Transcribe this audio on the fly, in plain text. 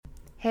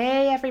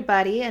Hey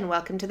everybody, and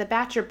welcome to the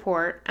Batch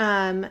Report.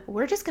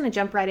 We're just gonna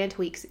jump right into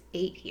week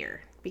 8 here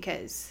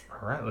because,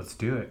 All right, let's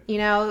do it.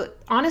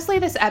 honestly,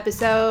 this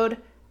episode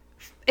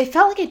it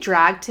felt like it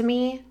dragged to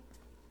me.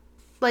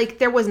 Like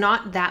there was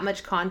not that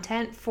much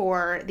content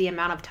for the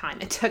amount of time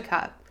it took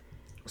up.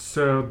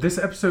 So this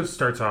episode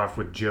starts off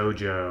with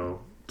JoJo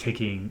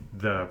taking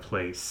the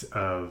place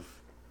of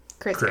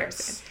Chris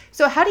Harrison.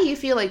 So how do you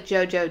feel like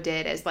JoJo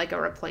did as like a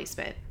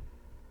replacement?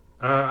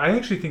 I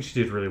actually think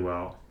she did really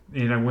well.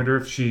 And I wonder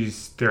if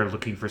she's there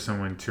looking for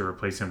someone to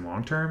replace him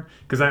long term.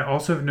 Because I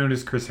also have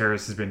noticed Chris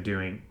Harris has been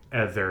doing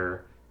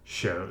other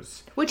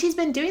shows. Which he's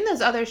been doing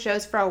those other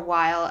shows for a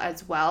while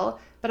as well.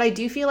 But I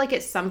do feel like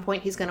at some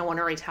point he's going to want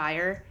to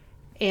retire.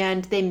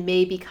 And they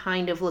may be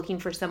kind of looking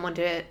for someone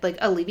to like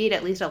alleviate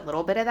at least a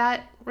little bit of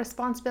that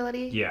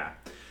responsibility. Yeah.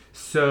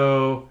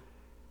 So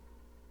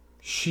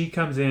she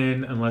comes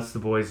in and lets the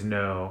boys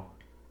know.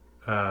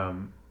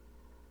 And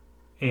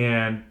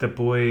the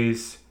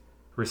boys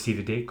receive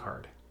a date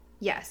card.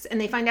 Yes, and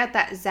they find out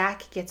that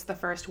Zach gets the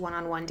first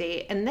one-on-one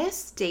date, and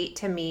this date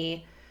to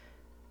me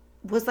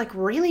was like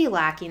really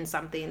lacking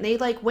something. They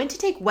like went to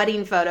take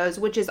wedding photos,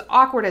 which is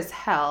awkward as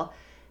hell,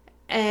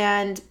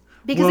 and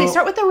because they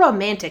start with the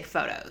romantic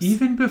photos.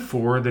 Even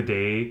before the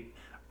date,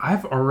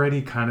 I've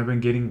already kind of been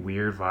getting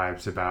weird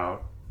vibes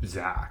about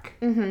Zach.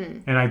 Mm-hmm.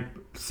 And I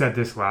said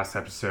this last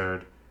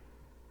episode.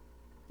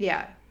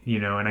 Yeah.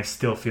 And I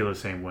still feel the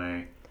same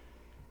way.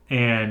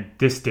 And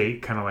this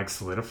date kind of like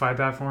solidified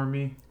that for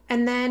me.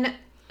 And then,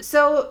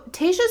 so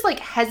Tayshia's like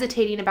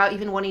hesitating about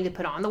even wanting to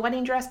put on the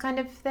wedding dress kind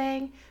of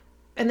thing.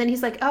 And then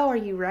he's like, oh, are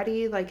you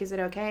ready? Like, is it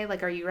okay?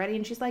 Like, are you ready?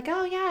 And she's like,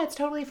 oh, yeah, it's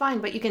totally fine.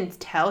 But you can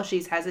tell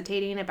she's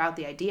hesitating about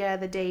the idea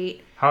of the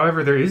date.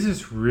 However, there is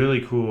this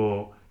really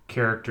cool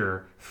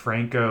character,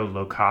 Franco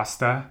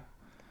Locosta,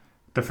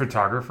 the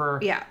photographer.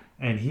 Yeah.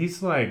 And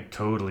he's like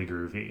totally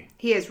groovy.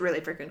 He is really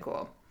freaking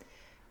cool.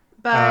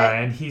 But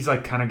and he's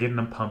like kind of getting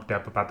them pumped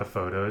up about the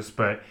photos.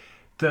 But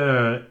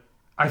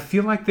I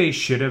feel like they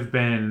should have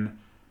been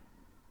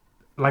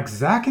like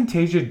Zach and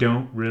Tayshia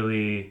don't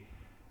really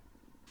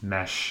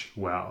mesh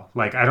well.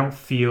 Like I don't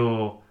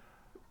feel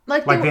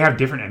like they have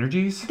different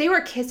energies. They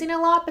were kissing a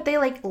lot, but they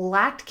like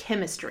lacked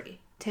chemistry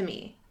to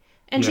me.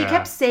 And she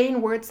kept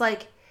saying words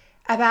like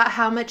about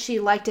how much she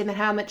liked him and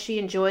how much she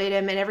enjoyed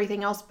him and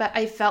everything else, but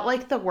I felt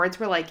like the words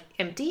were like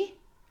empty.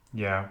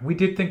 Yeah, we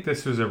did think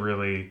this was a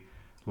really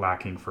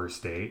lacking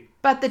first date.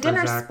 But the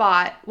dinner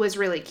spot was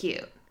really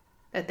cute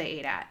that they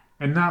ate at.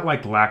 And not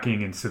like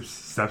lacking in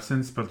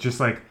substance, but just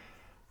like,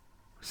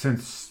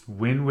 since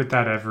when would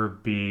that ever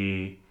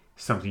be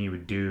something you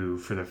would do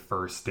for the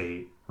first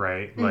date,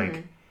 right? Mm-hmm.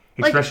 Like,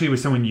 especially with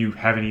someone you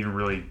haven't even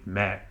really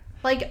met.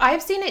 Like,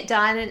 I've seen it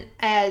done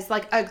as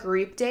like a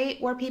group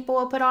date where people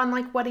will put on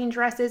like wedding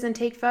dresses and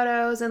take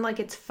photos and like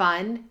it's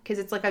fun because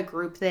it's like a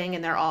group thing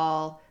and they're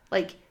all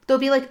like, they'll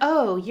be like,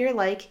 oh, you're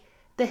like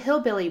the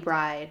hillbilly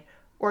bride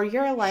or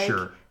you're like...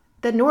 Sure.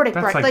 The Nordic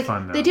bride. Like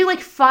fun, they do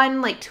like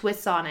fun like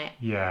twists on it.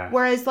 Yeah.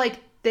 Whereas like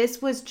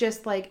this was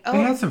just like, oh,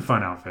 they had some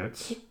fun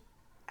outfits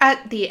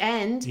at the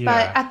end,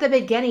 but at the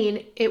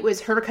beginning it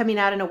was her coming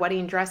out in a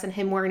wedding dress and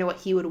him wearing what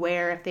he would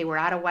wear if they were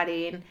at a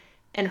wedding,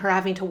 and her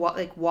having to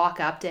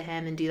walk up to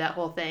him and do that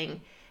whole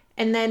thing.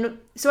 And then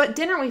so at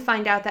dinner we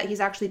find out that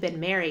he's actually been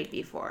married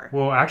before.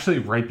 Well, actually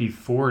right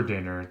before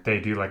dinner they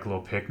do like a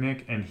little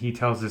picnic and he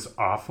tells this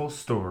awful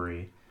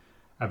story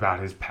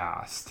about his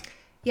past.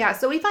 Yeah,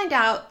 so we find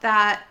out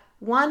that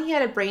one, he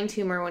had a brain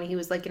tumor when he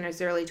was like in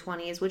his early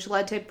 20s, which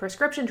led to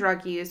prescription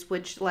drug use,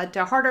 which led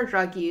to harder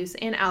drug use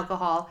and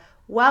alcohol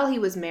while he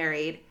was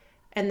married.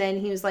 And then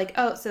he was like,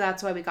 oh, so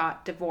that's why we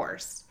got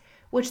divorced.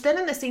 Which then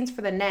in the scenes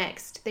for the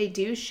next, they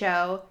do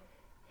show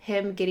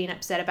him getting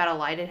upset about a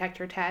lie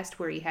detector test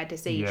where he had to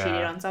say he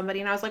cheated on somebody.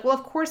 And I was like, well,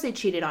 of course they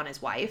cheated on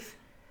his wife.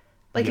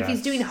 Like if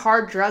he's doing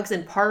hard drugs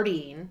and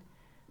partying,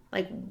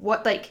 like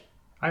what, like...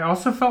 I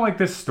also felt like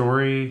this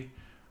story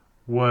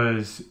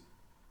was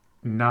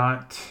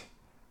not...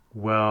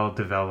 well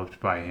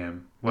developed by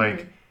him.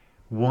 Like,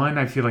 one,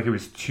 I feel like it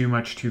was too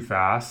much too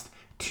fast.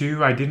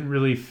 Two, I didn't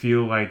really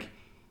feel like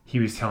he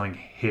was telling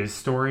his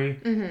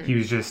story. Mm-hmm. He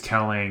was just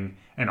telling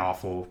an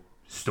awful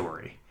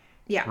story.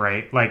 Yeah.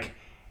 Right? Like,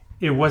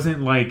 it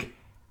wasn't like,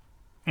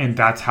 and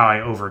that's how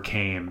I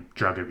overcame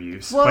drug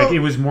abuse. Well, like, it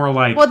was more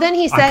like, well, then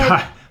he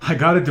said, I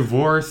got a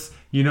divorce,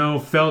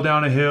 fell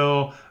down a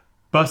hill,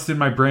 busted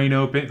my brain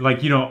open,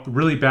 like,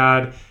 really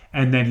bad.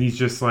 And then he's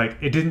just like,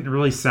 it didn't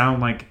really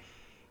sound like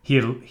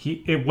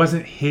it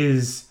wasn't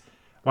his,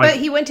 like, but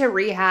he went to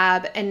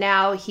rehab and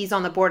now he's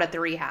on the board at the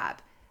rehab.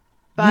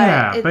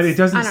 But but it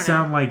doesn't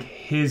sound like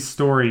his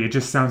story. It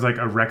just sounds like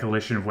a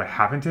recollection of what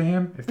happened to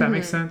him, if that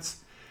makes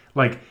sense.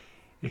 Like,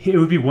 it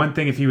would be one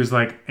thing if he was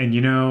like, and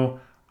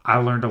I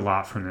learned a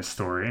lot from this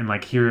story, and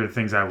like, here are the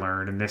things I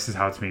learned, and this is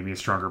how it's made me a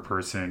stronger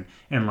person,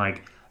 and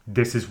like,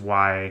 this is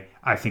why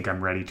I think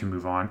I'm ready to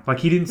move on. Like,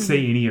 he didn't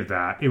say any of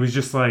that. It was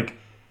just like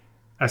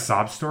a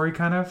sob story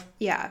kind of.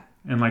 Yeah.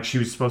 And like, she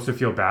was supposed to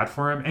feel bad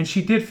for him, and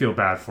she did feel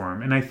bad for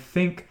him. And I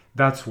think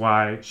that's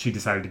why she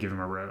decided to give him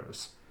a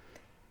rose.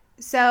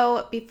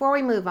 So before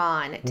we move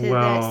on to the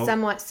Well-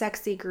 somewhat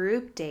sexy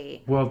group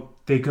date, Well,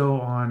 they go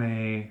on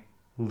a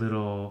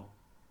little.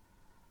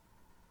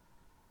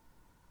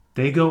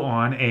 They go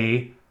on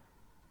a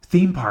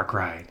theme park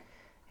ride.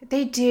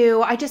 they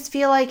do. I just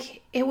feel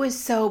like it was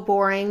so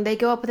boring. They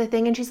go up with a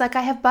thing and she's like,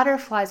 I have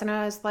butterflies. And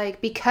I was like,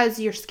 because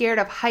you're scared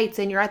of heights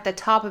and you're at the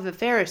top of a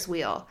Ferris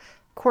wheel.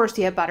 Of course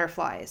you have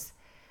butterflies.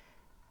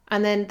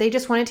 And then they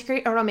just wanted to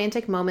create a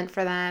romantic moment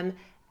for them.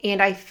 And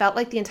I felt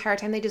like the entire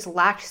time they just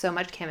lacked so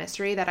much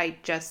chemistry that I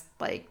just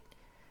I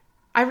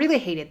really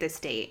hated this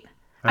date.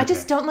 I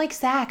just don't like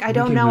Zach. I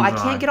don't can know. move I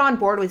can't on. get on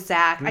board with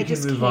Zach. I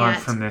just We can move on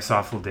can't. from this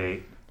awful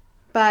date.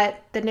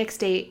 But the next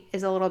date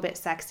is a little bit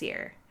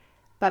sexier.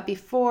 But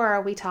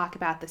before we talk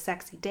about the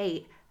sexy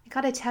date, I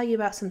gotta tell you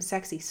about some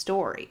sexy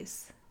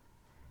stories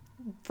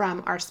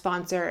from our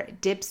sponsor,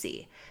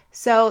 Dipsy.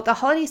 So the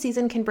holiday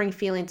season can bring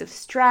feelings of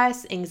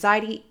stress,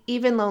 anxiety,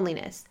 even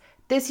loneliness.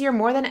 This year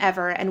more than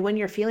ever, and when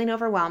you're feeling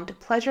overwhelmed,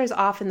 pleasure is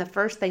often the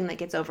first thing that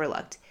gets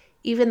overlooked,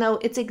 even though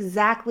it's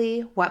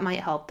exactly what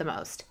might help the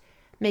most.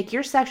 Make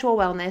your sexual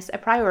wellness a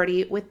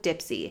priority with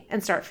Dipsy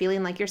and start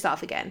feeling like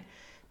yourself again.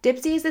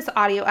 Dipsy is this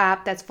audio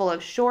app that's full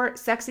of short,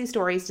 sexy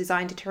stories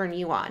designed to turn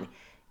you on.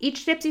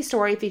 Each Dipsy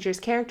story features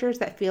characters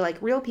that feel like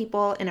real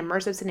people in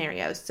immersive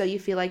scenarios, so you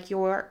feel like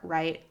you're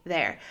right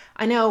there.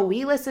 I know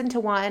we listened to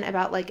one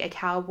about like a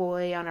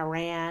cowboy on a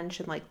ranch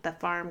and like the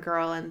farm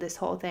girl and this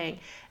whole thing.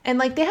 And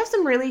like they have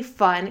some really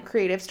fun,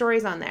 creative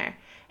stories on there.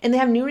 And they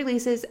have new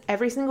releases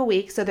every single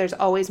week, so there's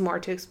always more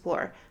to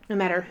explore, no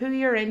matter who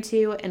you're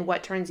into and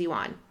what turns you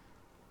on.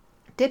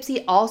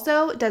 Dipsy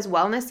also does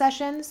wellness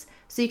sessions,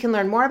 so you can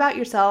learn more about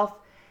yourself.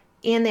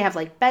 And they have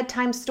like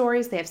bedtime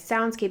stories. They have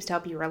soundscapes to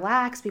help you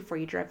relax before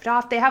you drift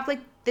off. They have like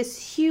this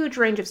huge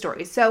range of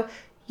stories. So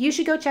you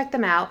should go check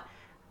them out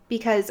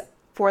because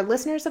for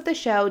listeners of the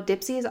show,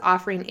 Dipsy is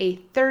offering a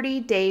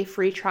 30-day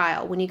free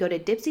trial when you go to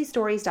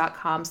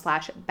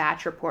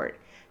dipsystories.com/batchreport.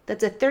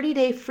 That's a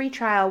 30-day free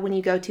trial when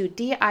you go to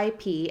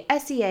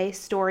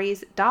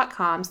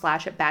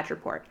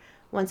dipseastories.com/batchreport.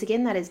 Once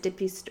again, that is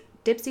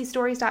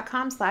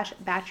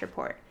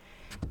dipsystories.com/batchreport.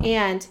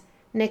 And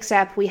next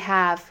up, we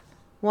have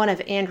one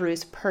of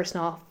Andrew's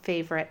personal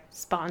favorite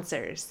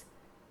sponsors,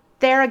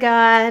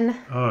 Theragun.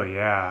 Oh,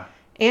 yeah.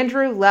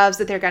 Andrew loves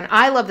the Theragun.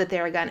 I love the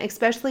Theragun,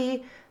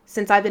 especially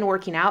since I've been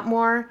working out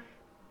more.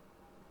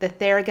 The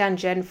Theragun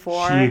Gen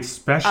 4. She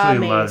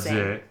especially loves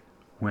amazing. it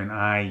when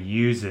I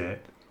use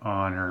it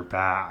on her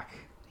back.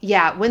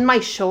 Yeah, when my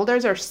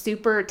shoulders are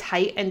super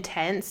tight and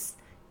tense,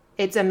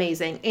 it's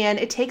amazing. And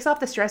it takes off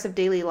the stress of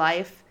daily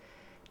life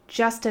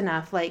just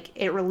enough. Like,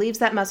 it relieves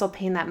that muscle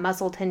pain, that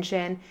muscle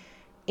tension.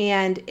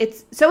 And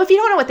it's, so if you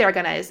don't know what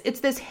Theragun is,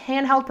 it's this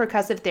handheld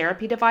percussive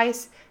therapy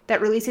device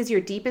that releases your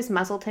deepest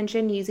muscle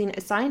tension using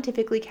a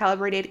scientifically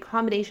calibrated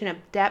combination of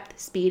depth,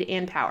 speed,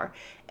 and power.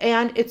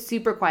 And it's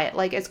super quiet,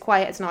 like as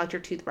quiet as an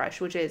electric toothbrush,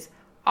 which is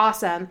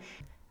awesome.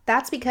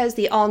 That's because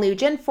the all-new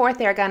Gen 4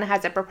 Theragun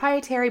has a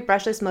proprietary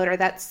brushless motor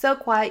that's so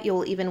quiet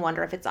you'll even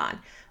wonder if it's on,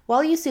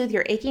 while you soothe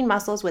your aching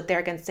muscles with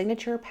Theragun's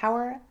signature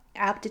power,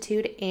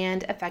 aptitude,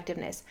 and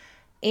effectiveness.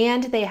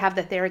 And they have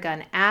the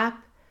Theragun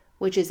app,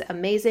 which is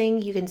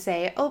amazing. You can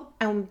say, oh,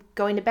 I'm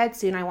going to bed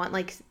soon. I want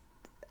like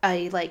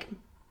a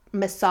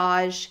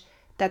massage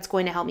that's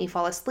going to help me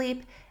fall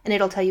asleep. And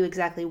it'll tell you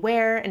exactly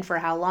where and for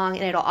how long.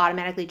 And it'll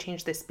automatically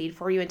change the speed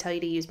for you and tell you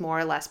to use more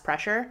or less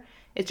pressure.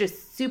 It's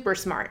just super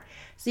smart.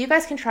 So you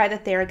guys can try the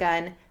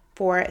Theragun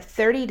for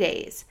 30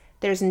 days.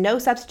 There's no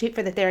substitute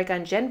for the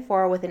Theragun Gen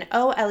 4 with an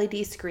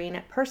OLED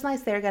screen,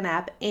 personalized Theragun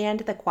app, and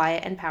the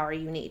quiet and power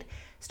you need.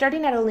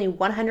 Starting at only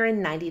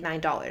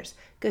 $199.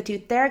 Go to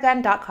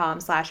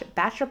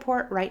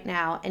theragun.com/batchreport right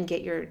now and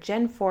get your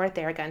Gen 4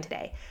 Theragun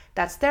today.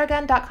 That's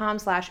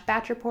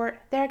theragun.com/batchreport,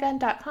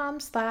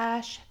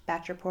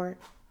 theragun.com/batchreport.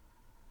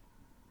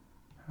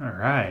 All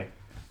right.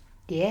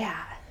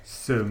 Yeah.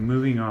 So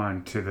moving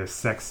on to the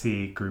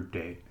sexy group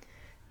date.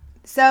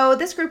 So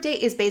this group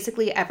date is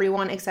basically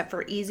everyone except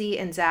for Easy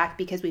and Zach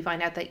because we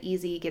find out that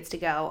Easy gets to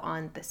go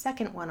on the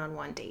second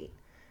one-on-one date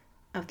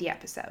of the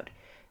episode.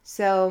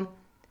 So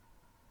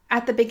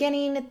at the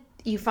beginning,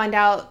 you find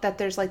out that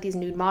there's like these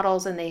nude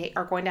models and they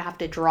are going to have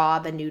to draw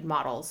the nude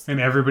models. And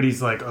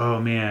everybody's like, oh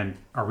man,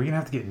 are we going to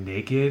have to get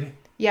naked?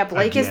 Yeah,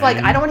 Blake is like,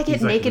 I don't want to get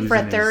He's, like, naked for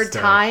a losing his third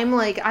stuff. time.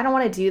 Like, I don't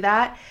want to do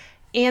that.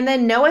 And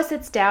then Noah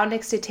sits down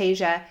next to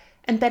Tasia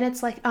and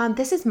Bennett's like,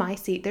 this is my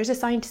seat. There's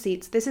assigned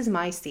seats. This is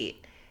my seat.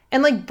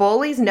 And like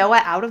bullies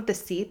Noah out of the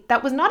seat.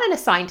 That was not an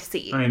assigned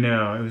seat. I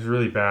know, it was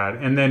really bad.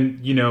 And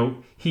then,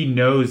 he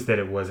knows that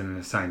it wasn't an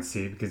assigned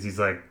seat because he's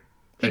like,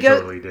 I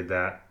totally did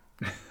that.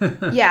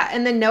 Yeah,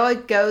 and then Noah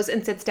goes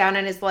and sits down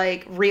and is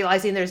like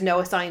realizing there's no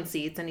assigned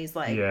seats and he's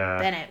like, Yeah.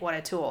 Bennett, what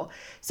a tool.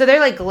 So they're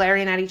like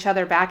glaring at each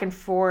other back and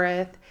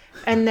forth.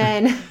 And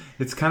then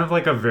It's kind of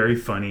like a very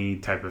funny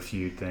type of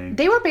feud thing.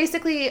 they were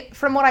basically,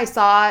 from what I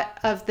saw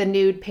of the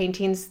nude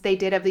paintings they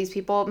did of these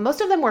people,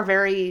 most of them were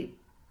very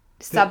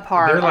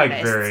subpar They're like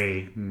artists.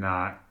 very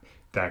not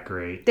that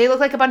great. They look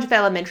like a bunch of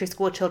elementary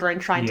school children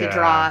trying to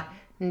draw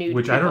nude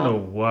Which people. I don't know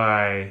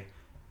why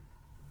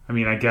I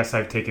mean, I guess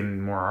I've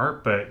taken more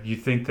art, but you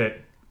think that...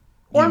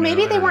 Or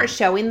maybe they weren't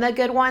showing the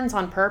good ones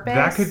on purpose.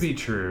 That could be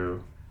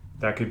true.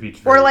 That could be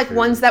true. Or like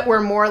ones that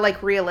were more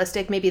like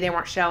realistic, maybe they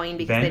weren't showing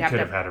because Ben they'd have could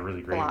to have had a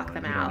really great block one.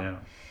 them You out. don't know.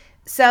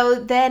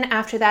 So then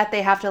after that,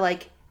 they have to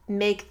like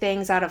make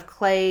things out of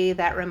clay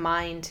that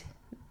remind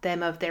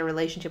them of their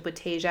relationship with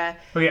Tasia.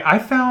 Okay, I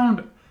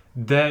found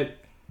that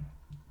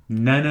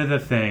none of the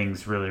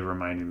things really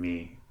reminded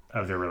me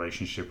of their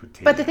relationship with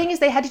Tasia. But the thing is,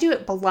 they had to do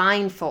it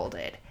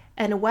blindfolded.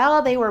 And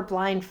while they were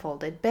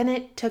blindfolded,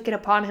 Bennett took it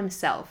upon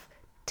himself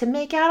to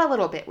make out a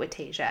little bit with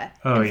Tasia.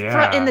 Oh,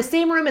 yeah. In the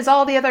same room as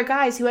all the other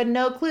guys who had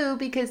no clue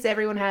because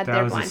everyone had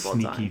their blindfolds on. That was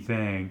a sneaky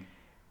thing.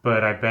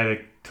 But I bet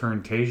it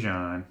turned Tasia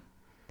on.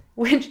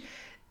 Which,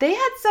 they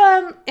had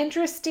some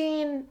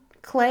interesting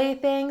clay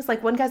things.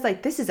 Like, one guy's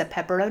like, this is a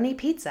pepperoni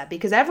pizza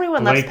because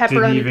everyone loves pepperoni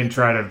didn't even pizza.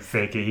 try to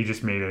fake it. He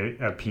just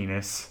made a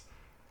penis.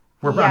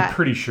 Yeah. I'm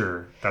pretty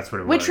sure that's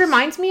what it was. Which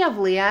reminds me of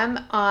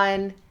Liam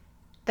on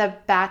The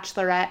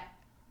Bachelorette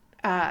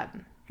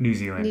New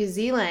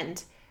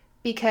Zealand.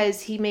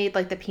 Because he made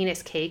like the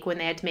penis cake when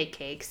they had to make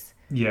cakes.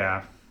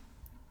 Yeah.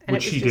 And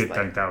which he did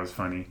think that was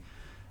funny.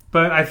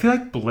 But I feel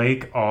like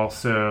Blake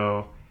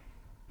also,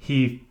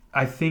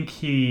 I think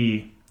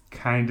he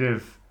kind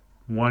of,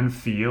 one,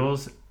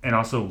 feels and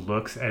also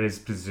looks at his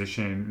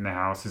position in the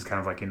house as kind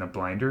of like in the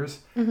blinders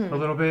a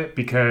little bit.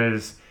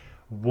 Because,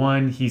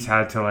 one, he's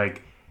had to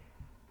like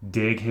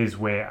dig his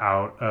way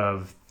out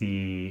of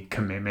the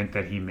commitment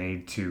that he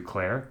made to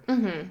Claire.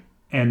 Mm-hmm.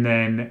 And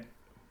then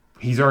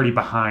he's already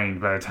behind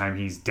by the time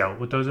he's dealt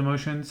with those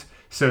emotions.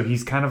 So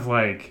he's kind of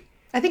like...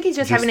 I think he's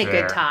just having a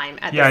good time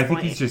at this point. Yeah, I think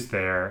he's just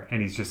there.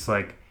 And he's just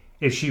like,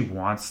 if she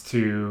wants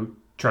to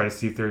try to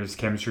see if there's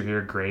chemistry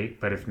here,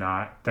 great. But if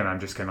not, then I'm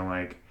just going to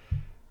like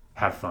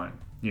have fun,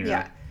 you know?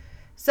 Yeah.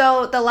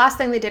 So the last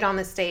thing they did on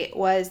this date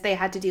was they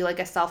had to do like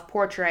a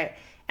self-portrait.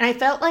 And I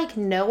felt like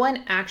no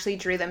one actually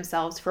drew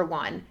themselves for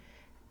one.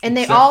 And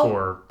Except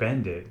for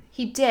Ben did.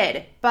 He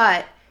did,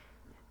 but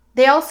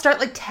they all start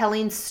like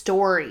telling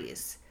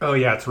stories. Oh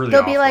yeah, it's really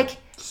They'll awful. be like,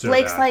 So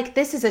Blake's bad. like,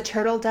 this is a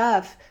turtle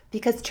dove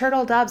because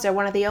turtle doves are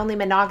one of the only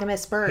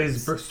monogamous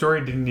birds. His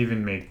story didn't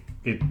even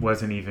it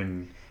wasn't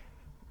even,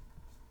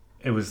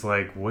 it was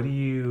like, what are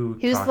you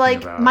He was talking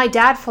like, about? my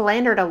dad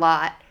philandered a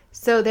lot,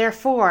 so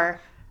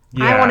therefore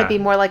I want to be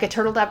more like a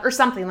turtle dove or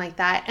something like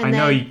that. And I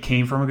know he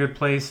came from a good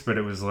place, but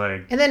it was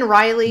like... And then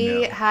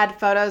Riley had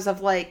photos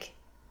of like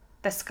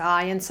the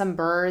sky and some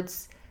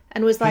birds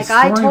and was like,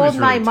 I told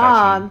my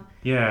mom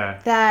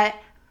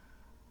that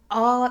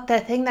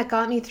the thing that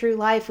got me through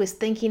life was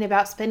thinking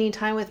about spending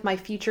time with my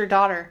future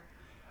daughter.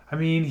 I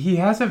mean, he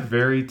has a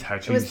very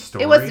touching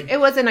story. It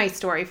was a nice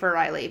story for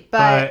Riley,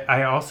 but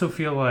I also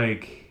feel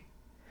like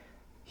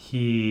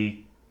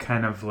he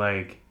kind of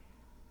like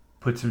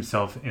puts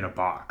himself in a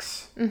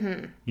box.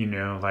 Mm-hmm. You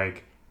know,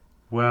 like,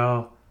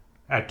 well,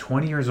 at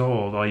 20 years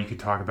old, all you could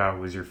talk about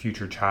was your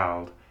future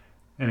child.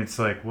 And it's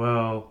like,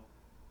 well,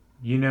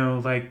 you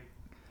know, like,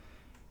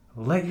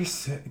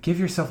 give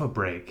yourself a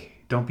break.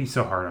 Don't be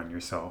so hard on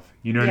yourself.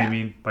 You know what I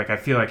mean? Like, I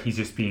feel like he's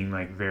just being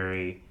like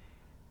very,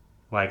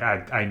 like,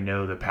 I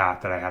know the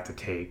path that I have to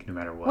take no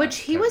matter what. Which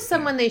he was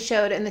someone they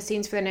showed in the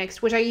Scenes for the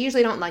Next, which I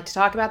usually don't like to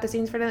talk about the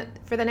Scenes for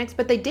the Next,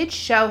 but they did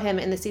show him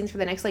in the Scenes for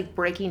the Next, like,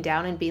 breaking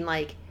down and being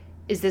like,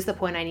 is this the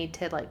point I need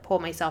to, like, pull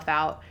myself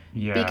out?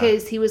 Yeah.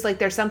 Because he was like,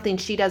 there's something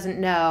she doesn't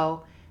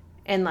know,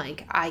 and,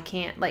 like, I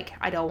can't, like,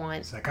 I don't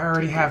want... It's like, I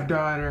already have a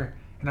daughter,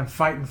 and I'm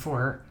fighting for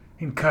her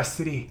in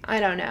custody. I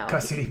don't know.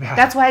 Custody battle.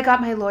 That's why I got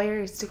my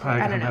lawyer's degree.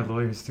 I don't know. My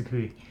lawyer's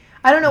degree.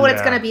 I don't know what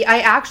it's going to be.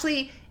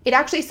 It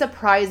actually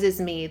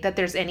surprises me that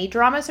there's any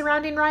drama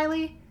surrounding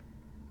Riley.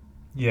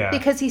 Yeah.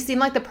 Because he seemed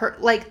like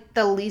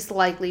the least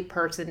likely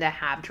person to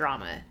have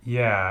drama.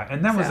 Yeah,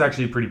 and that was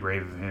actually pretty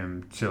brave of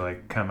him to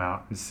like come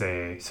out and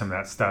say some of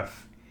that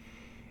stuff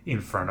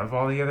in front of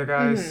all the other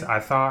guys. Mm-hmm. I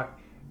thought,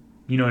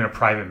 you know, in a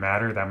private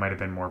matter, that might have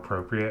been more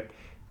appropriate.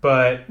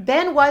 But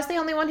Ben was the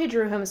only one who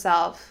drew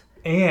himself.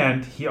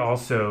 And he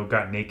also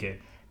got naked.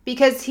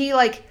 Because he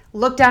like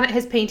looked down at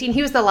his painting.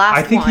 He was the last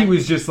one. I think he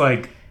was just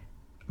like,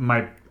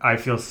 I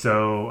feel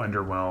so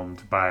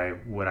underwhelmed by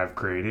what I've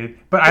created.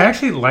 But I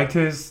actually liked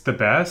his the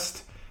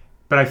best.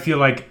 But I feel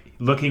like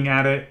looking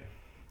at it,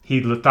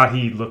 thought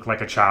he looked like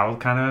a child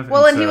kind of.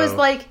 Well, and he was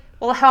like,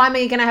 well, how am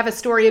I going to have a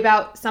story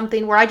about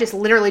something where I just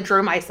literally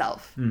drew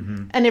myself?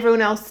 Mm-hmm. And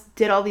everyone else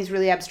did all these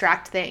really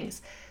abstract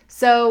things.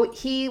 So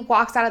he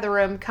walks out of the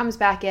room, comes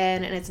back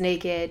in, and it's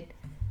naked.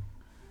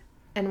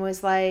 And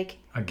was like,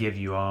 I give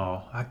you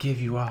all. I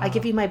give you all. I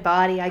give you my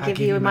body. I give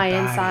you my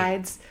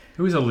insides.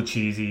 It was a little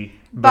cheesy,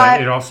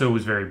 but it also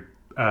was very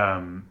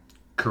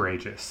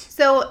courageous.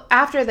 So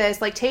after this,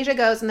 like, Tasia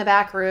goes in the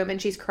back room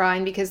and she's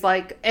crying because,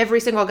 like,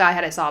 every single guy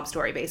had a sob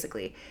story,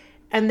 basically.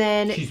 And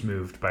then... She's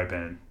moved by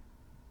Ben.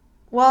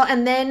 Well,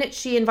 and then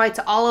she invites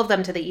all of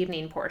them to the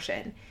evening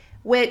portion,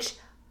 which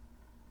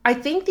I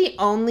think the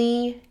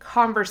only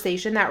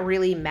conversation that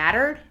really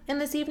mattered in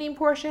this evening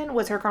portion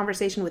was her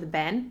conversation with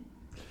Ben.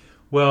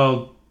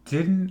 Well,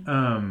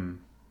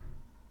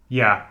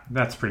 yeah,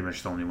 that's pretty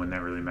much the only one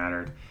that really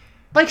mattered.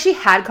 like she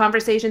had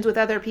conversations with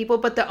other people,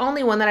 but the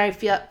only one that I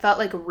felt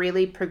like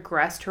really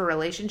progressed her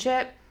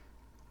relationship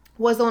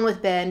was the one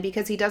with Ben,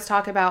 because he does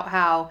talk about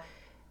how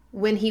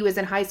when he was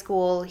in high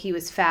school, he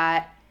was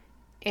fat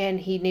and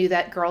he knew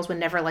that girls would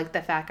never like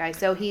the fat guy.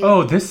 So he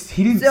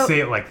didn't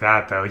say it like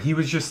that though. He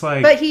was just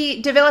like, but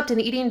he developed an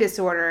eating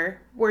disorder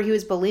where he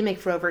was bulimic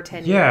for over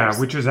 10 years. Yeah,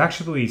 which is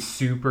actually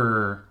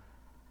super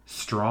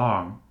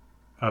strong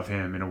of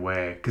him in a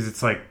way, because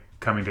it's like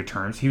coming to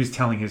terms. He was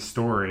telling his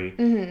story,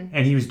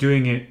 and he was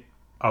doing it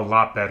a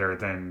lot better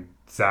than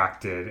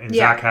Zach did, and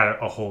Zach had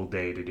a whole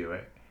day to do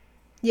it.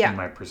 In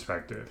my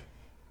perspective.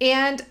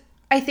 And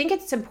I think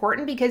it's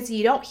important because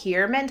you don't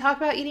hear men talk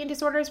about eating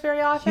disorders very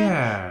often.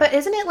 Yeah. But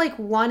isn't it like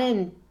 1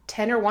 in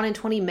 10 or 1 in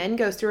 20 men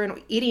goes through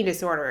an eating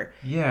disorder?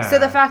 Yeah. So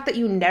the fact that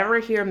you never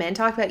hear men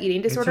talk about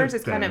eating disorders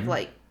is kind of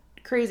like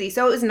crazy.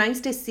 So it was nice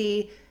to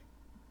see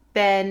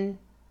Ben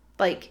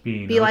like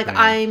be like,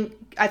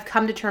 I've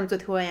come to terms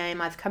with who I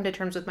am. I've come to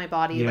terms with my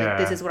body. Yeah. Like,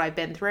 this is what I've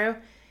been through.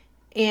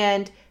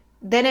 And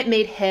then it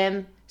made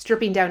him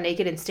stripping down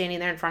naked and standing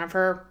there in front of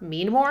her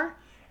mean more.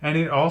 And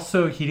it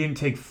also, he didn't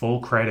take full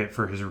credit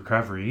for his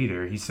recovery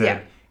either. He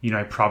said,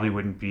 I probably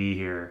wouldn't be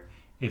here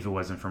if it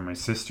wasn't for my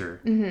sister,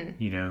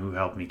 who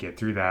helped me get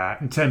through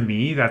that. And to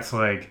me, that's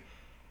like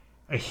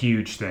a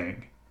huge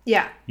thing.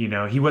 Yeah.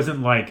 He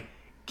wasn't like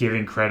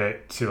giving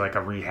credit to like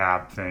a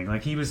rehab thing.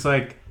 Like he was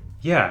like,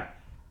 yeah,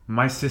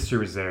 my sister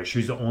was there. She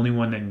was the only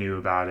one that knew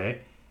about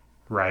it,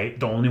 right?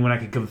 The only one I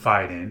could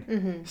confide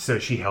in. So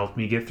she helped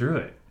me get through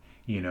it,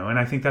 and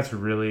I think that's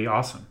really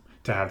awesome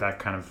to have that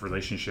kind of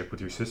relationship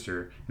with your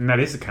sister. And that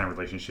is the kind of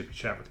relationship you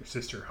should have with your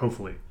sister,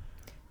 hopefully.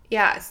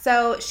 Yeah,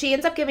 so she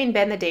ends up giving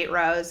Ben the date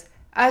rose,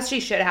 as she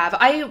should have.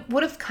 I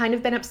would have kind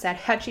of been upset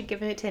had she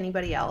given it to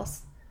anybody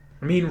else.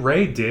 I mean,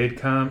 Ray did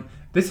come.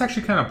 This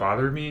actually kind of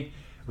bothered me.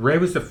 Ray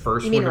was the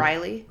first one. You mean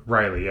Riley?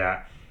 Riley,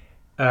 yeah.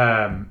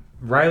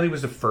 Riley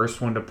was the first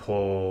one to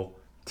pull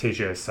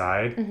Tasia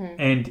aside.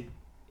 And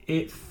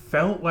it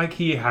felt like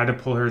he had to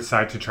pull her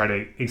aside to try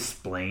to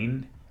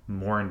explain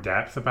more in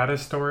depth about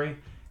his story.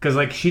 Because,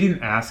 like, she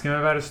didn't ask him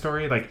about his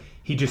story. Like,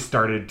 he just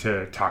started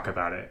to talk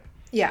about it.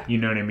 Yeah. You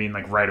know what I mean?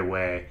 Like, right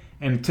away.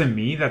 And to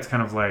me, that's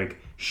kind of, like,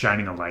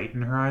 shining a light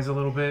in her eyes a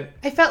little bit.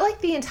 I felt like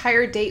the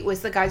entire date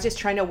was the guys just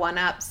trying to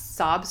one-up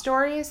sob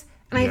stories.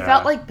 And I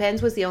felt like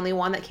Ben's was the only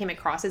one that came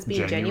across as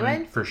being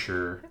genuine. For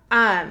sure.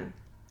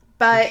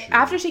 But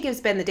after she gives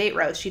Ben the date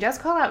rose, she does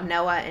call out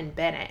Noah and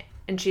Bennett.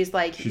 And she's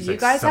like, you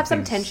guys have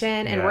some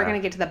tension, and we're going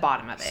to get to the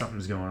bottom of it.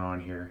 Something's going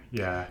on here.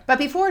 Yeah. But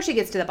before she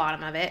gets to the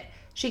bottom of it,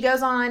 she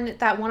goes on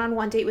that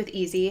one-on-one date with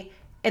Easy.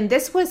 And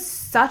this was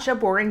such a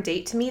boring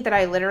date to me that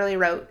I literally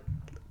wrote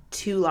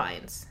 2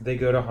 lines. They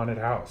go to haunted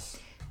house.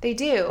 They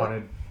do.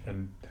 Haunted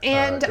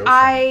and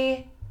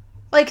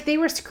they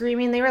were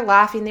screaming, they were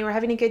laughing, they were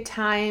having a good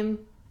time.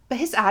 But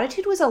his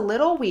attitude was a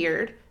little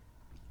weird.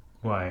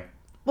 Why?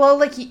 Well,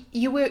 like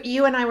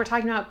you and I were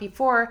talking about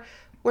before,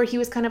 where he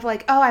was kind of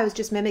like, oh, I was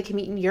just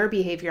mimicking your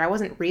behavior. I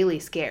wasn't really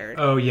scared.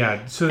 Oh,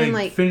 yeah. So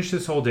they finished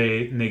this whole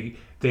date, and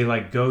they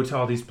like go to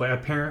all these places.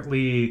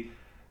 Apparently,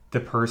 the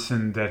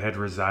person that had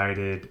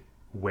resided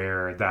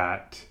where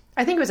that...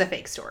 I think it was a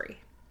fake story.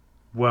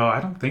 Well,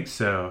 I don't think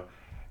so.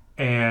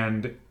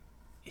 And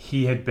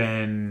he had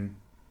been...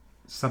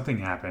 Something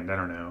happened. I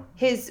don't know.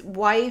 His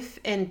wife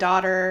and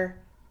daughter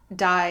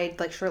died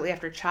like shortly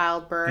after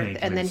childbirth,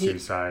 and then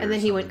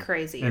he went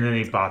crazy. And then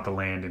they bought the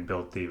land and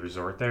built the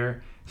resort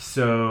there.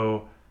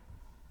 So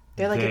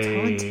they're like, it's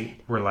haunted.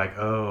 We're like,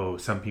 oh,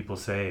 some people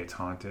say it's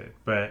haunted,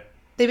 but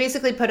they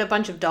basically put a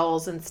bunch of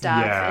dolls and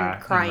stuff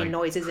and crying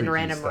noises in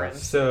random stuff.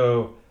 rooms.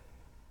 So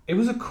it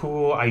was a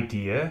cool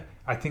idea.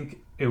 I think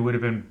it would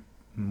have been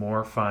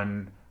more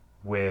fun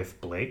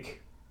with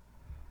Blake,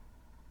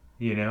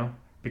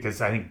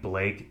 because I think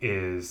Blake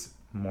is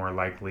more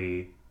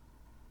likely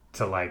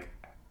to like,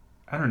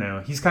 I don't know.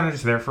 He's kind of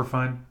just there for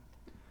fun.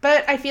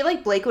 But I feel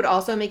like Blake would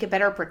also make a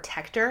better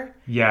protector.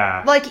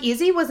 Yeah. Like,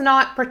 Easy was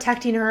not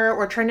protecting her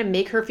or trying to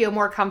make her feel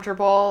more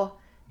comfortable.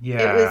 Yeah.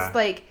 It was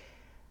like,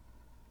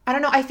 I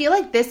don't know. I feel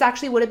like this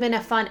actually would have been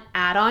a fun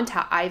add-on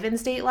to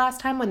Ivan's date last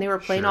time when they were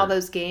playing all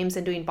those games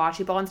and doing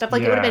bocce ball and stuff.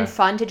 Like, it would have been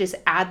fun to just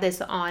add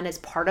this on as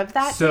part of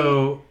that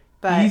date.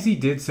 But Easy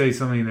did say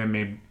something that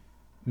made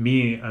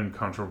me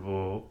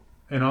uncomfortable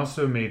and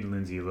also made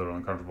Lindsay a little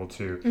uncomfortable,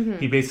 too.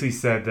 He basically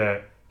said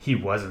that he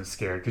wasn't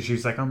scared because she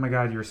was like, oh, my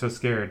God, you were so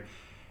scared.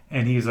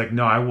 And he was like,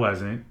 no, I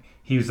wasn't.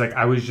 He was like,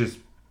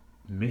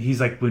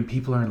 he's like, when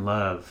people are in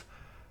love,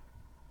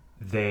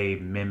 they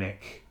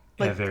mimic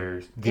the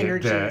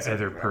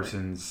other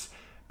person's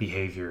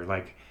behavior.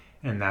 Like,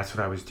 and that's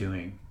what I was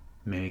doing,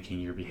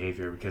 mimicking your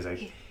behavior because and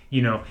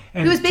he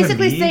was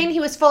basically saying he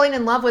was falling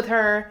in love with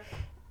her.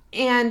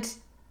 And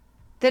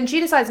then she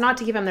decides not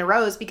to give him the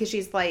rose because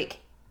she's like,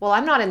 well,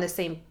 I'm not in the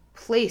same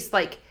place.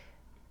 Like,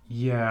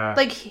 yeah.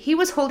 Like, he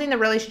was holding the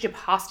relationship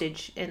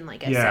hostage in,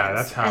 like, a sense. Yeah,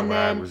 that's how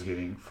I was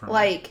getting from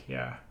like,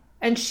 yeah.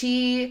 And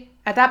she,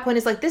 at that point,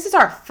 is like, this is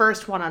our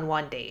first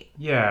one-on-one date.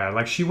 Yeah,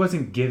 like, he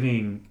wasn't,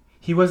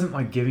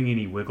 like, giving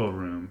any wiggle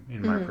room,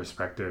 in my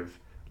perspective.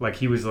 Like,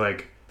 he was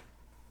like,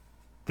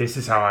 this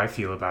is how I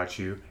feel about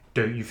you.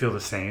 Don't you feel the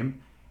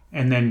same?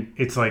 And then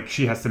it's like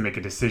she has to make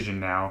a decision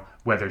now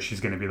whether she's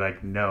going to be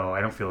like, no,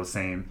 I don't feel the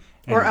same.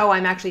 And Or, oh,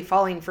 I'm actually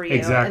falling for you.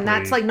 Exactly. And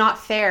that's like not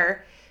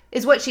fair,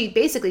 is what she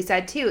basically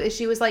said too, is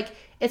she was like,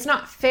 it's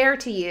not fair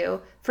to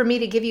you for me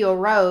to give you a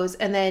rose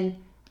and then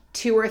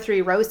 2 or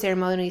 3 rose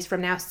ceremonies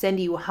from now send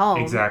you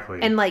home. Exactly.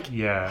 And like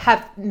Yeah.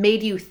 have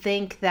made you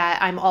think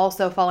that I'm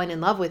also falling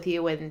in love with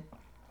you when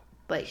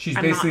like she's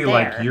I'm basically not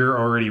there. like, you're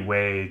already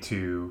way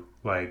too,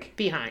 like,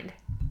 behind.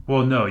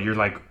 well, no, you're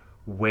like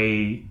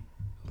way,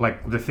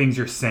 like the things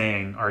you're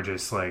saying are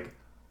just like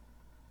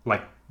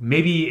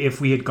maybe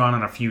if we had gone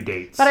on a few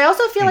dates. But I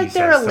also feel and like you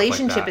their said stuff like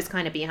relationship that. is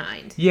kind of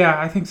behind. Yeah,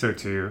 I think so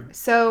too.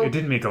 So It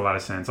didn't make a lot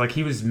of sense. Like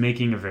he was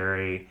making a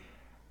very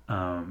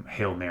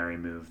Hail Mary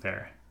move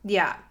there.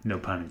 yeah. No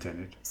pun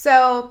intended.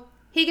 So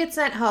he gets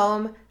sent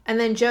home, and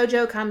then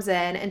JoJo comes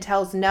in and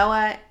tells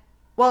Noah.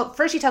 Well,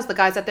 first she tells the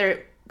guys that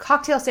their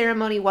cocktail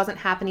ceremony wasn't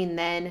happening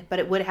then, but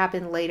it would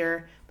happen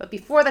later. But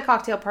before the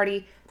cocktail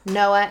party,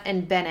 Noah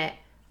and Bennett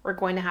were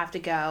going to have to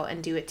go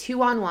and do a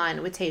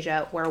 2-on-1 with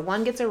Tasia, where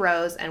one gets a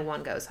rose and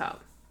one goes home.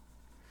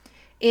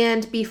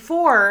 And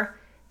before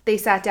they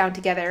sat down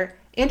together,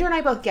 Andrew and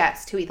I both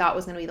guessed who we thought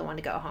was going to be the one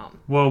to go home.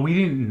 Well, we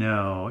didn't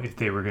know if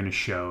they were going to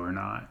show or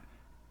not.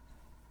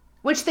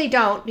 Which they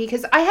don't,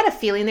 because I had a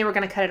feeling they were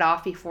going to cut it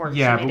off before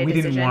Yeah, she made but a we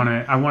decision. didn't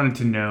want to. I wanted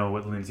to know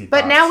what Lindsay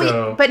But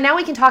thought. now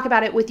we can talk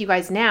about it with you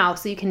guys now,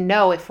 so you can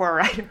know if we're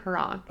right or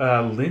wrong.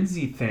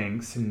 Lindsay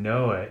thinks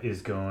Noah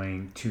is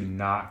going to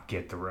not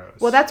get the rose.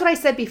 Well, that's what I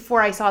said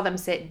before I saw them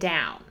sit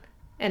down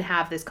and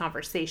have this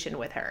conversation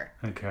with her.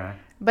 Okay.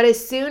 But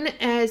as soon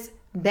as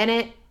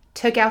Bennett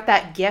took out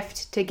that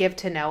gift to give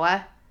to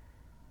Noah,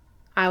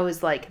 I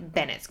was like,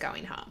 Bennett's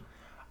going home.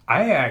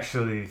 I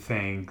actually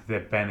think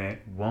that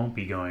Bennett won't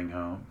be going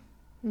home.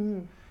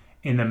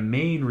 And the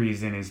main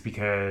reason is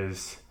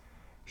because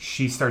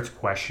she starts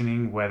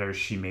questioning whether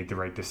she made the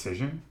right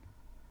decision.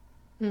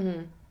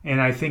 Mm-hmm. And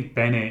I think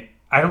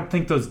I don't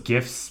think those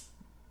gifts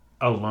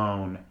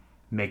alone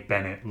make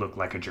Bennett look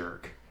like a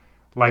jerk.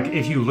 Like,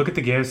 if you look at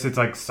the gifts, it's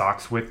like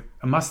socks with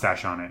a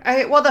mustache on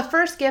it. Well, the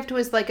first gift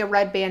was like a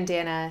red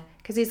bandana,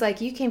 because he's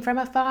like, you came from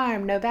a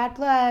farm, no bad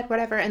blood,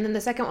 whatever. And then the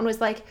second one was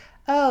like,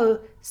 oh,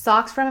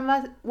 socks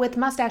with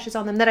mustaches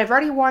on them that I've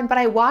already worn, but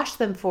I washed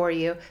them for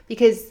you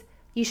because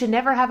you should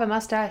never have a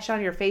mustache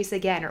on your face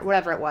again, or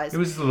whatever it was. It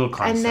was a little And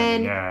condescending,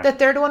 then yeah. the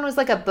third one was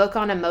like a book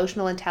on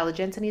emotional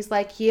intelligence, and he's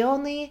like, you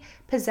only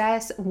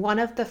possess one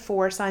of the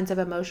 4 signs of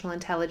emotional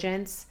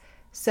intelligence,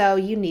 so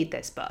you need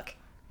this book.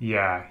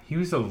 Yeah, he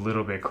was a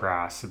little bit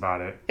crass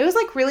about it. It was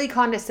like really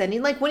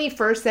condescending. Like when he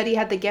first said he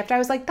had the gift, I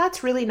was like,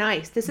 that's really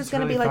nice. This is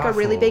going to really be like a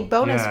really thoughtful. big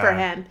bonus for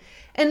Yeah. him.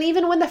 And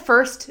even when the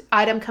first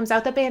item comes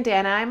out, the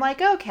bandana, I'm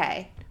like,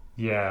 okay.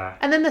 Yeah.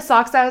 And then the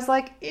socks, I was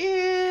like,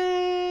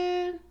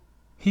 eh.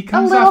 He A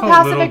comes little off a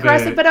passive little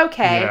aggressive, bit, but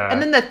okay. yeah.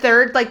 And then the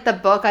third, like the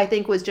book, I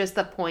think was just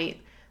the point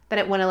that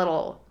it went a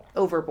little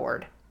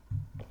overboard.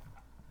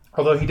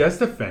 Although he does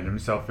defend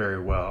himself very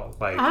well.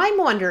 Like, I'm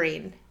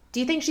wondering, do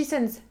you think she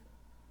sends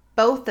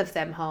both of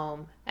them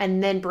home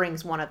and then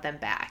brings one of them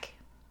back?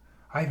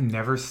 I've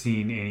never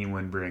seen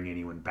anyone bring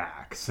anyone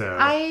back, so...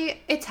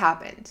 It's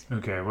happened.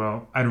 Okay,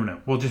 well, I don't know.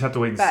 We'll just have to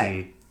wait and But-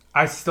 see.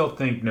 I still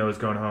think Noah's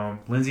going home.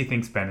 Lindsay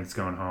thinks Bennett's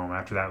going home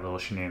after that little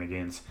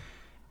shenanigans.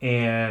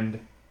 And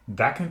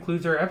that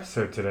concludes our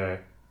episode today.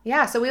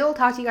 Yeah, so we will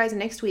talk to you guys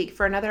next week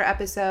for another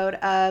episode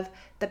of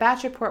The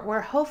Batch Report, where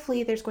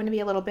hopefully there's going to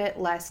be a little bit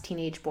less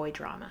teenage boy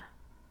drama.